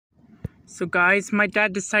So guys, my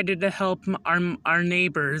dad decided to help our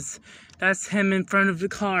neighbors. That's him in front of the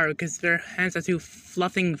car because their hands are too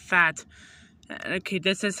fluffing fat. Okay,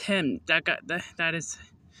 this is him. That is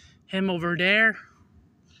him over there.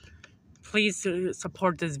 Please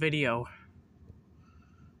support this video.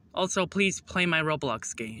 Also, please play my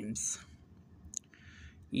Roblox games.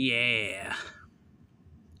 Yeah.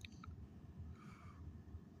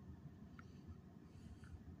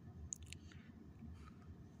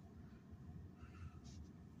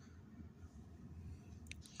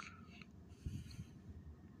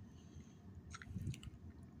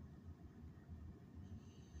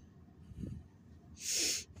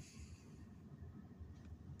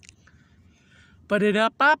 Sorry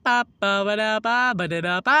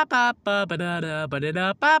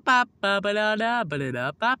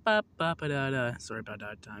about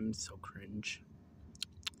that. I'm so cringe.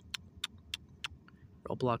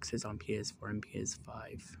 Roblox is on PS4 and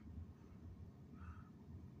PS5.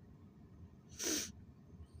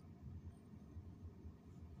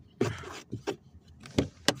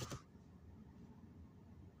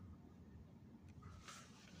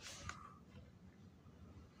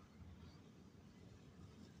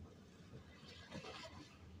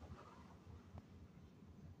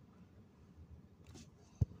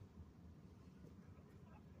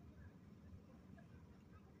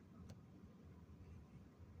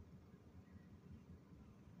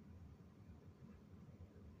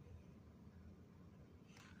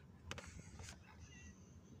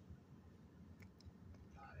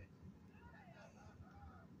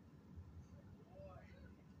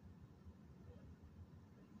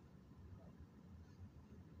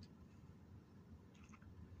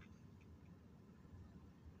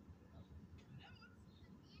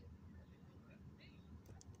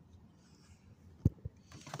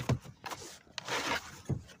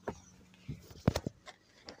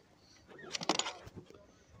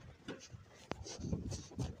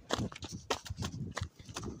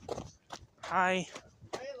 Hi.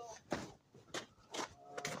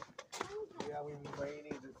 Yeah, we may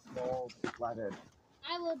need a small flathead.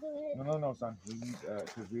 I will do it. No, son. We need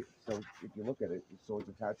so if you look at it, so it's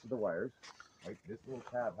attached to the wires. Right, this little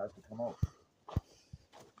tab has to come out.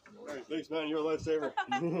 All right, thanks, man. You're a lifesaver.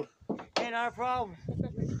 Ain't our problem.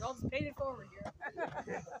 I'll just pay it forward here.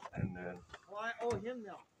 And then. Well, I owe him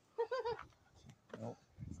now. No.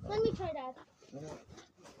 Let me try that. No.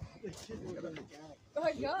 Oh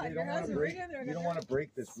my God, your husband right in there. You don't want to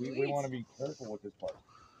break this. We want to be careful with this part.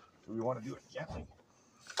 So we want to do it gently.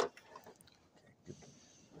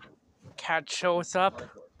 Cat shows up.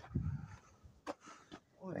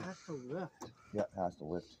 Oh, it has to lift. Yeah, it has to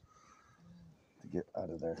lift to get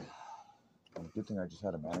out of there. And good thing I just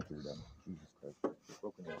had a manicure done. Jesus Christ.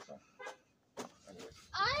 Broken nail, son.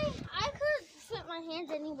 I could fit my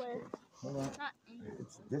hands anywhere. Hold on. Not anywhere.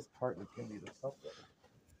 It's this part that's going to be the stuff that.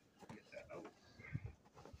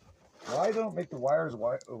 Why don't make the wires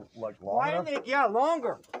like long Why enough? didn't they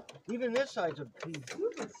longer? Even this side's a piece.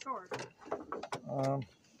 Super short.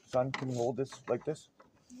 Son, can you hold this like this?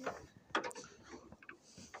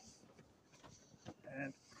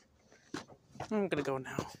 And I'm gonna go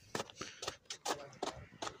now.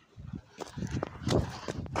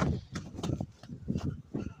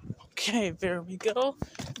 Okay, there we go.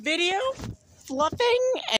 Video fluffing.